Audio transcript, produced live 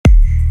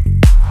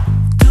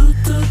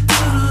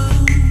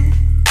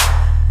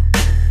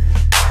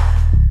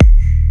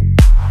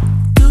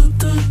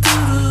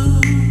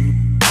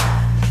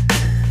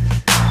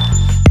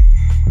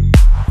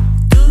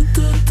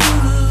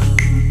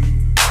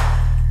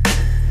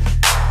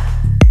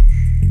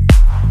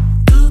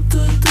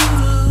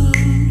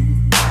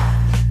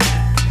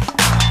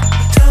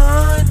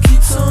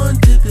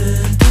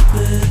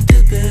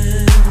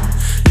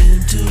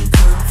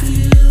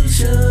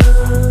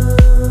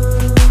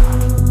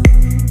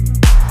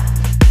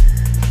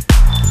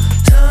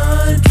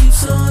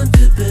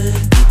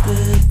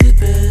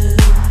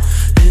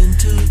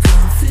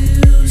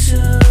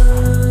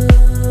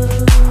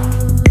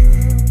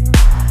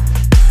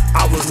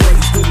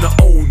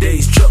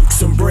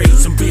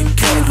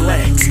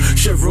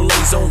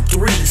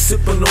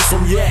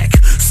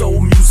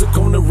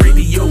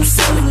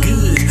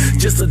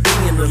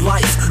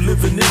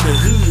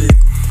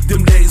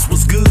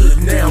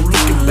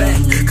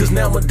Cause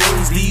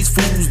nowadays these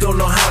fools don't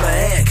know how to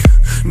act.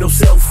 No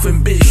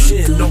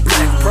self-ambition, no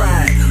black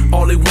pride.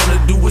 All they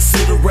wanna do is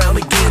sit around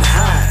and get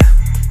high,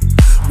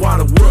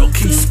 while the world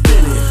keeps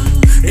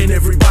spinning and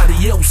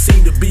everybody else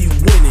seem to be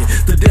winning.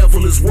 The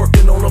devil is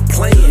working on a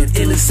plan,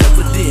 and it's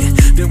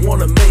evident they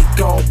wanna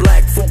make all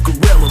black folk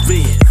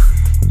irrelevant.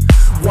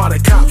 While the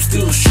cops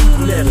still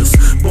shooting at us,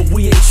 but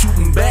we ain't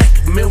shooting back.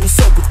 Man, what's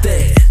up with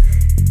that?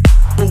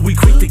 But we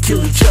quick to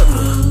kill each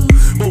other,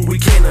 but we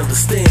can't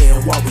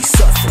understand why we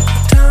suffer.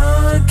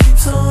 Time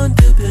keeps on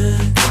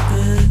dipping,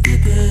 dipping,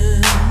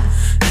 dipping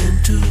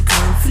into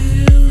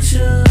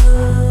confusion.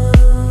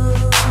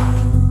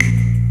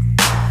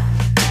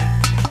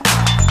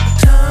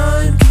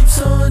 Time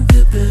keeps on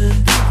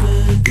dipping,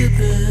 dipping,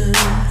 dipping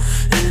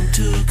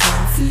into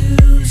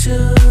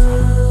confusion.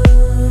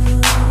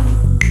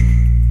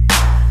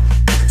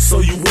 So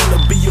you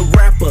wanna be a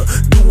rapper,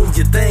 doing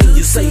your thing,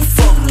 you say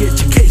fuck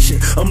education.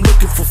 I'm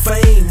looking for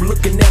fame,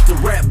 looking at the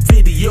rap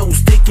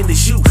videos, thinking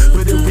it's you.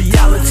 But in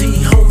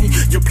reality, homie,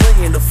 you're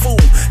playing the fool,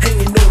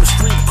 hanging on the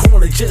street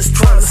corner, just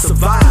trying to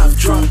survive.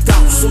 Dropped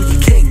out so you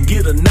can't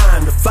get a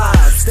 9 to 5.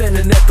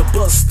 Standing at the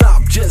bus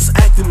stop, just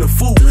acting a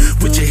fool,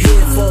 with your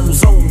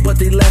headphones on, but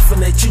they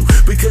laughing at you,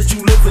 because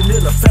you living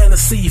in a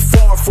fantasy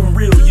far from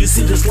real. You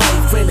see, this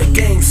life ain't a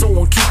game, so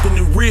I'm keeping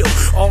it real.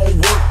 All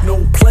work,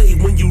 no play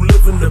when you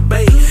live in the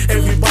Bay.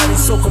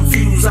 Everybody's so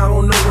confused, I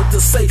don't know what to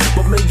say.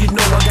 But man, you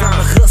know I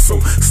gotta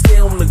hustle, stay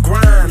on the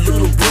grind.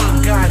 Little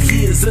bro got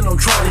his and I'm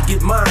trying to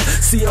get mine.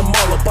 See, I'm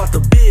all about the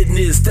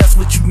business, that's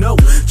what you know.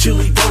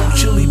 Chili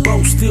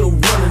Bo, still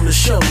running the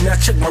show. Now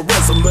check my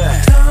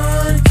resume.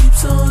 Time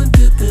keeps on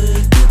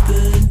dipping,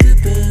 dipping,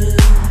 dipping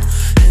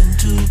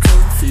into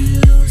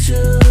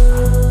confusion.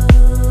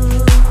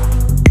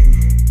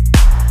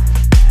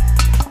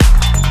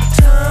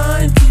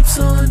 Time keeps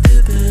on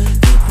dipping,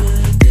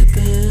 dipping,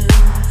 dipping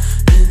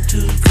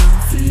into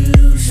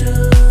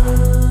confusion.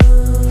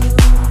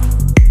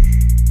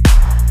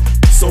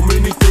 So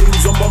many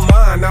things on my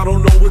mind, I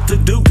don't know what to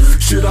do.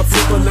 Should I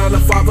flip a 9 to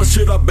 5 or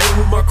should I bang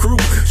with my crew?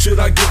 Should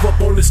I give up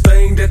on this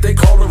thing that they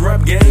call a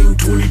rap game?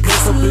 20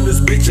 plus up in this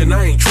bitch and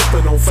I ain't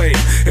tripping on fame.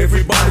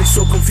 Everybody's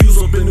so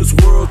confused up in this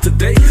world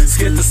today,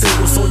 scared to say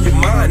what's on your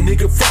mind,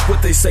 nigga, fuck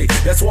what they say.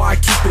 That's why I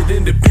keep it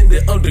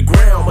independent,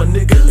 underground, my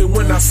nigga. And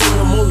when I say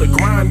I'm on the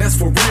grind, that's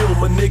for real,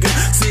 my nigga.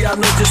 See, I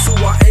know just who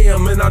I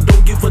am and I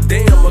don't give a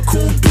damn. A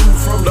cool dude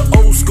from the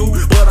old school,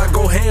 but I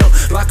go ham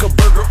like a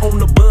burger on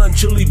the bun.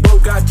 Chili Bo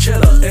got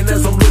cheddar, and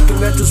as I'm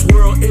looking at this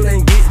world, it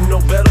ain't getting no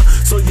better.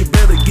 So you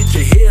better get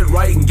your head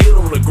right and get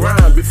on the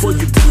grind before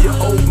you be